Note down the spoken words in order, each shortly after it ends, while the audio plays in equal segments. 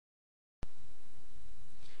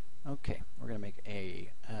Okay, we're going to make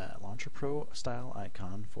a LauncherPro style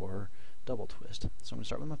icon for doubleTwist. So I'm going to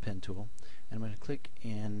start with my pen tool, and I'm going to click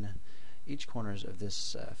in each corners of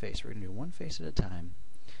this face. We're going to do one face at a time,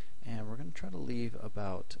 and we're going to try to leave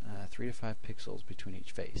about 3 to 5 pixels between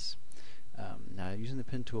each face. Now, using the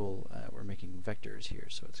pen tool, we're making vectors here,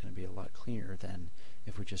 so it's going to be a lot cleaner than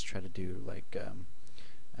if we just try to do like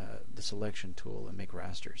the selection tool and make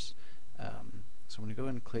rasters. So I'm going to go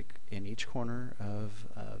ahead and click in each corner of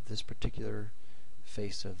this particular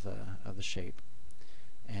face of the shape,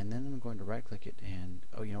 and then I'm going to right click it and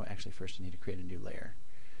actually first I need to create a new layer.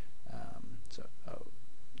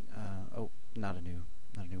 Not a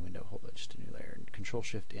new window. Hold it, just a new layer. Control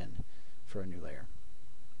Shift N for a new layer.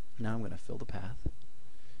 Now I'm going to fill the path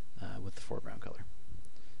with the foreground color.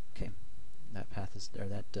 Okay, that path is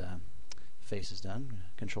face is done.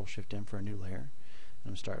 Control Shift N for a new layer. I'm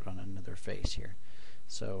going to start on another face here.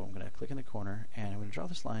 So I'm going to click in the corner, and I'm going to draw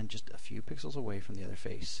this line just a few pixels away from the other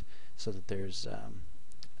face so that there's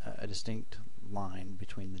a distinct line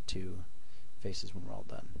between the two faces when we're all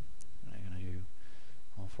done. I'm going to do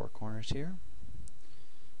all 4 corners here.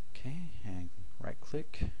 Okay, and right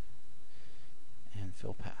click and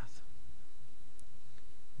fill path.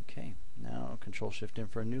 Okay, now Control Shift in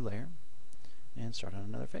for a new layer and start on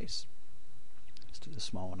another face. Let's do the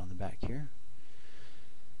small one on the back here.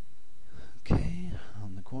 Okay,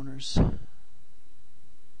 on the corners,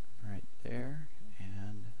 right there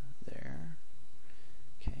and there.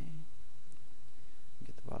 Okay,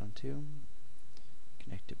 get the bottom two,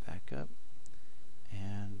 connect it back up,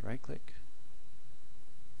 and right click,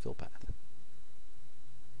 fill path.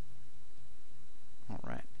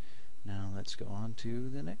 Alright, now let's go on to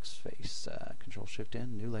the next face. Control Shift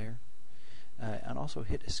N, new layer, and also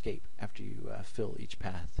hit escape after you fill each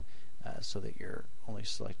path. So that you're only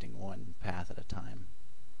selecting one path at a time.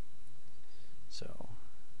 So,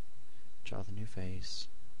 draw the new face.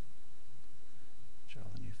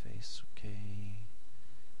 Okay.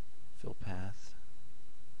 Fill path.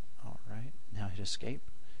 Alright, now hit escape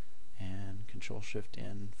and Control Shift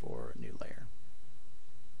N for a new layer.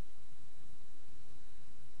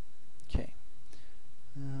 Okay.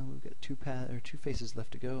 We've got two faces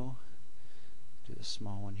left to go. Do the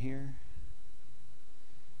small one here.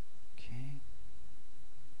 Okay.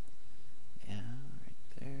 Yeah,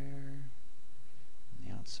 right there. On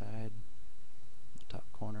the outside, the top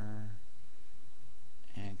corner,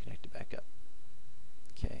 and connect it back up.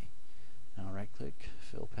 Okay. Now right click,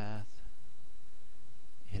 fill path,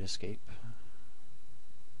 hit escape,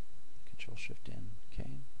 Control Shift in,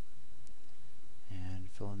 okay. And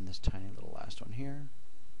fill in this tiny little last one here.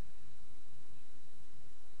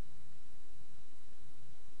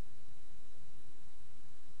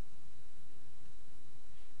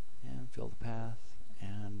 Fill the path,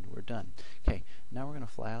 and we're done. Okay, now we're going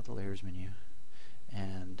to fly out the layers menu,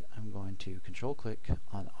 and I'm going to control click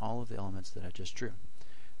on all of the elements that I just drew.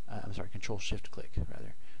 Control Shift click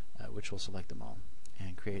rather, which will select them all,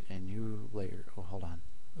 and create a new layer. Oh, hold on.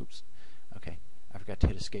 Oops. Okay, I forgot to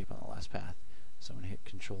hit escape on the last path, so I'm going to hit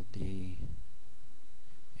Control D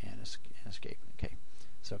and escape. Okay,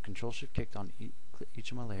 so Control Shift clicked on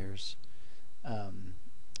each of my layers.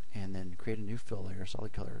 And then create a new fill layer,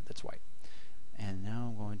 solid color that's white. And now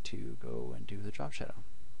I'm going to go and do the drop shadow.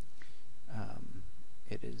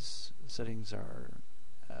 Settings are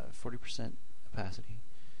 40% opacity,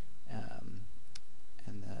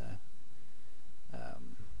 and the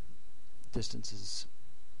distance is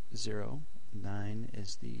 0, 9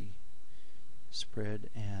 is the spread,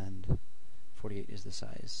 and 48 is the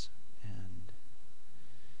size. And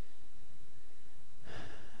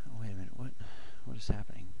wait a minute, what is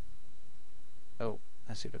happening? Oh,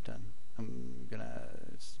 I see what I've done. I'm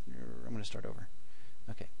gonna start over.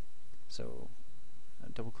 Okay, so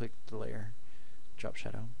double click the layer, drop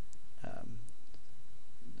shadow,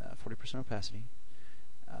 40% opacity,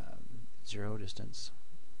 0 distance,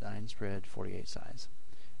 9 spread, 48 size,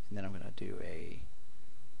 and then I'm gonna do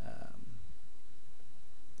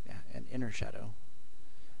an inner shadow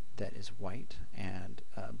that is white and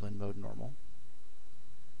blend mode normal.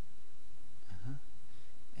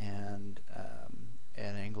 And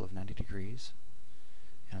an angle of 90 degrees,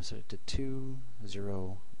 and I'll set it to 2,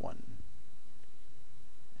 0, 1,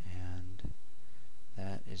 and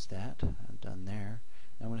that is that. I'm done there.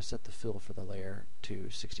 Now I'm going to set the fill for the layer to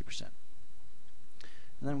 60%, and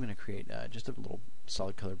then I'm going to create just a little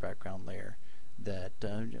solid color background layer that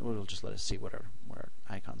will just let us see what our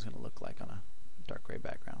icon's going to look like on a dark gray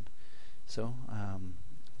background. So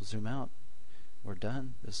we'll zoom out. We're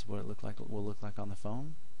done. This is what it will look like on the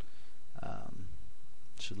phone.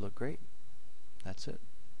 Should look great. That's it.